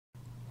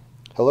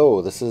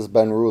Hello, this is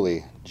Ben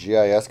Ruley,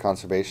 GIS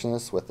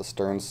Conservationist with the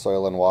Stearns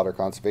Soil and Water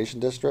Conservation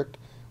District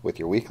with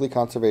your weekly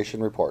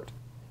conservation report.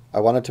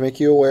 I wanted to make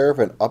you aware of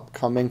an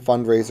upcoming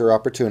fundraiser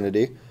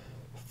opportunity.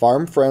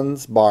 Farm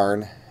Friends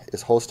Barn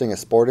is hosting a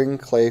sporting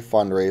clay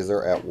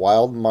fundraiser at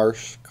Wild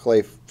Marsh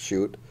Clay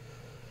Chute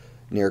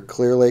near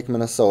Clear Lake,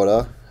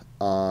 Minnesota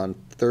on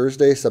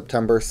Thursday,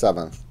 September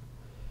 7th.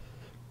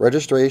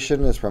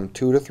 Registration is from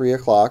 2 to 3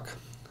 o'clock.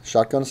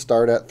 Shotguns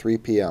start at 3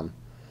 p.m.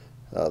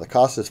 The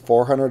cost is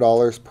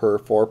 $400 per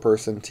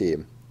four-person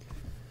team.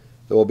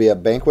 There will be a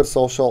banquet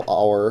social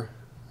hour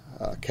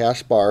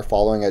cash bar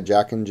following at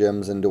Jack and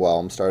Jim's in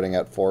Duelm starting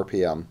at 4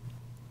 p.m.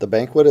 The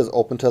banquet is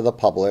open to the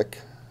public.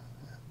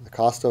 The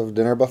cost of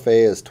dinner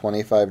buffet is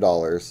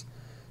 $25.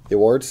 The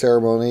award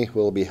ceremony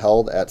will be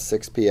held at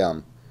 6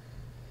 p.m.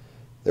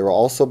 There will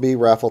also be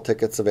raffle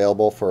tickets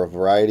available for a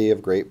variety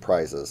of great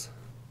prizes.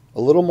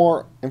 A little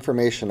more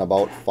information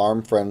about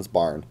Farm Friends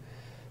Barn.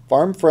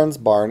 Farm Friends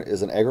Barn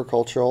is an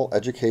agricultural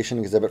education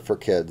exhibit for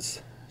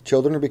kids.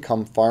 Children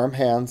become farm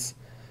hands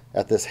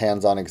at this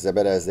hands-on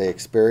exhibit as they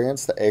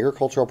experience the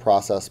agricultural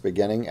process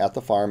beginning at the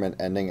farm and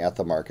ending at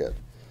the market.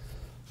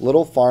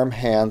 Little farm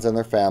hands and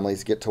their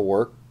families get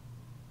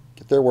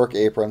their work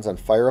aprons and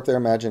fire up their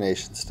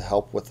imaginations to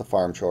help with the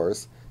farm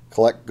chores,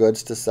 collect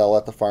goods to sell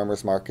at the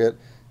farmer's market,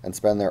 and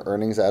spend their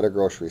earnings at a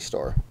grocery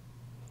store.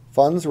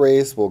 Funds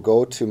raised will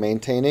go to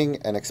maintaining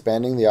and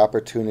expanding the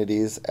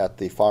opportunities at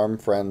the Farm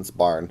Friends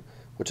Barn,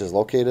 which is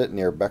located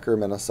near Becker,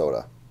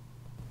 Minnesota.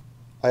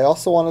 I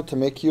also wanted to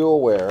make you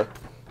aware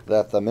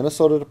that the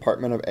Minnesota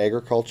Department of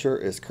Agriculture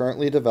is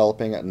currently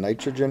developing a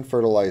nitrogen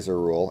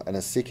fertilizer rule and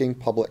is seeking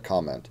public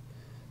comment.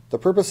 The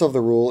purpose of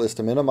the rule is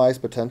to minimize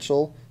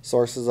potential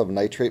sources of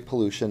nitrate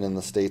pollution in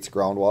the state's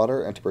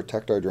groundwater and to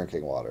protect our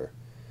drinking water.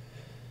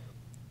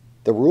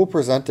 The rule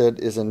presented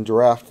is in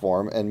draft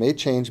form and may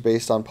change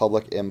based on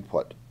public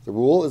input. The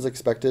rule is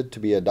expected to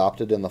be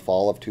adopted in the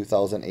fall of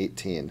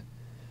 2018.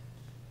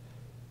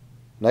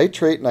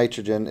 Nitrate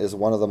nitrogen is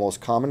one of the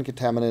most common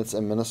contaminants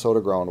in Minnesota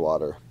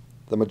groundwater.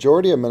 The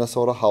majority of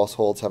Minnesota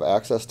households have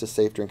access to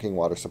safe drinking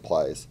water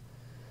supplies.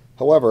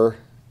 However,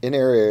 in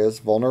areas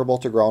vulnerable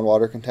to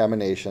groundwater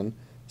contamination,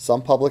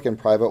 some public and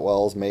private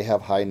wells may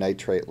have high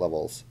nitrate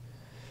levels.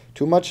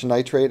 Too much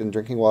nitrate in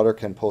drinking water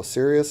can pose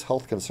serious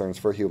health concerns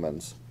for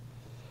humans.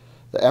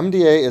 The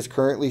MDA is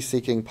currently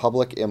seeking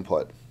public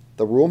input.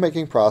 The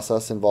rulemaking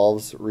process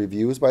involves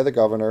reviews by the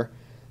governor,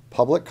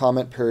 public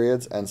comment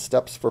periods, and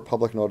steps for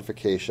public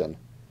notification.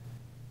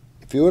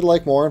 If you would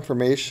like more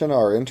information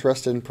or are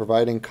interested in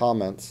providing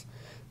comments,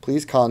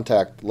 please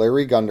contact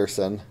Larry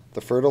Gunderson,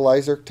 the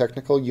Fertilizer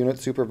Technical Unit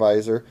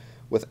Supervisor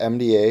with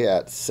MDA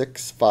at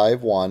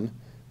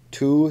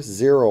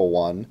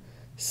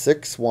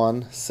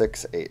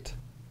 651-201-6168.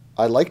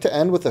 I'd like to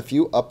end with a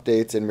few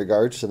updates in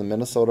regards to the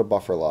Minnesota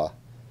buffer law.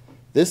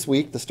 This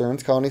week, the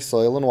Stearns County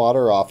Soil and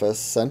Water Office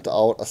sent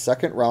out a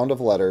second round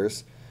of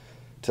letters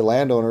to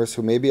landowners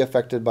who may be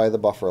affected by the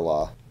buffer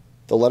law.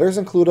 The letters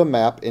include a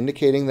map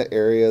indicating the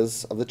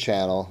areas of the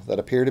channel that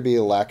appear to be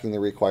lacking the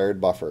required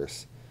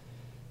buffers.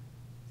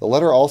 The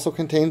letter also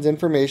contains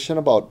information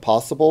about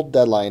possible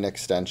deadline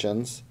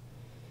extensions,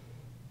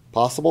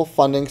 possible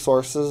funding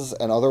sources,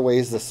 and other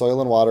ways the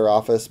Soil and Water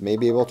Office may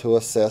be able to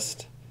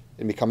assist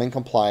in becoming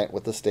compliant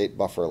with the state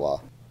buffer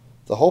law.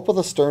 The hope of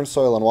the Stearns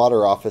Soil and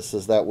Water Office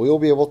is that we will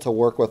be able to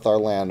work with our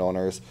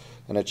landowners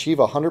and achieve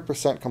a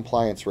 100%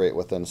 compliance rate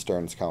within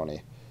Stearns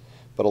County.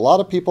 But a lot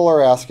of people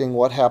are asking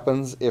what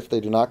happens if they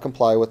do not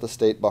comply with the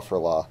state buffer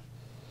law.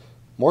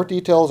 More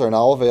details are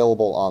now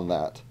available on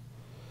that.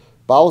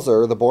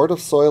 Bowser, the Board of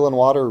Soil and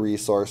Water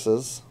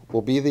Resources,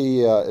 will be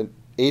the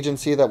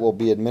agency that will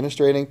be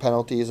administrating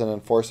penalties and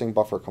enforcing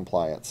buffer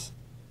compliance.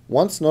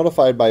 Once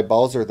notified by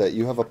Bowser that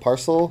you have a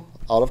parcel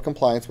out of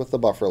compliance with the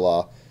buffer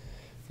law,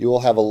 you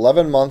will have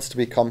 11 months to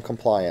become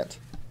compliant.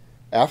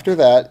 After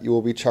that, you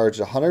will be charged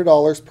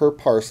 $100 per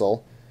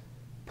parcel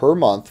per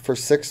month for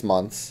 6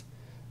 months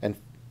and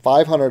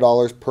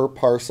 $500 per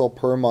parcel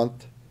per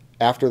month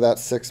after that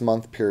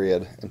 6-month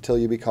period until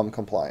you become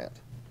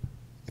compliant.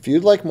 If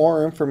you'd like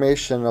more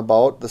information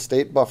about the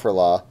state buffer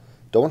law,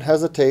 don't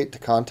hesitate to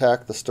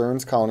contact the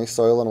Stearns County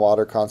Soil and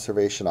Water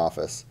Conservation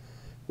Office.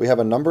 We have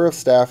a number of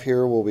staff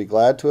here who will be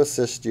glad to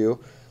assist you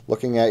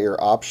looking at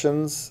your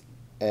options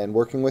and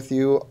working with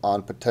you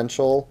on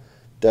potential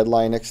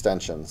deadline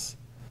extensions.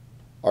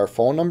 Our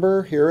phone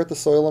number here at the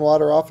Soil and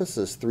Water Office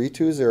is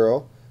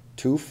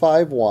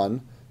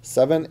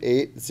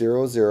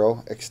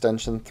 320-251-7800,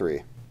 extension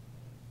 3.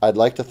 I'd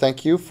like to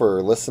thank you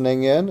for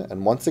listening in,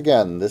 and once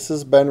again, this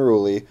is Ben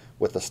Ruley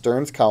with the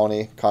Stearns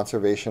County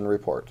Conservation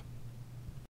Report.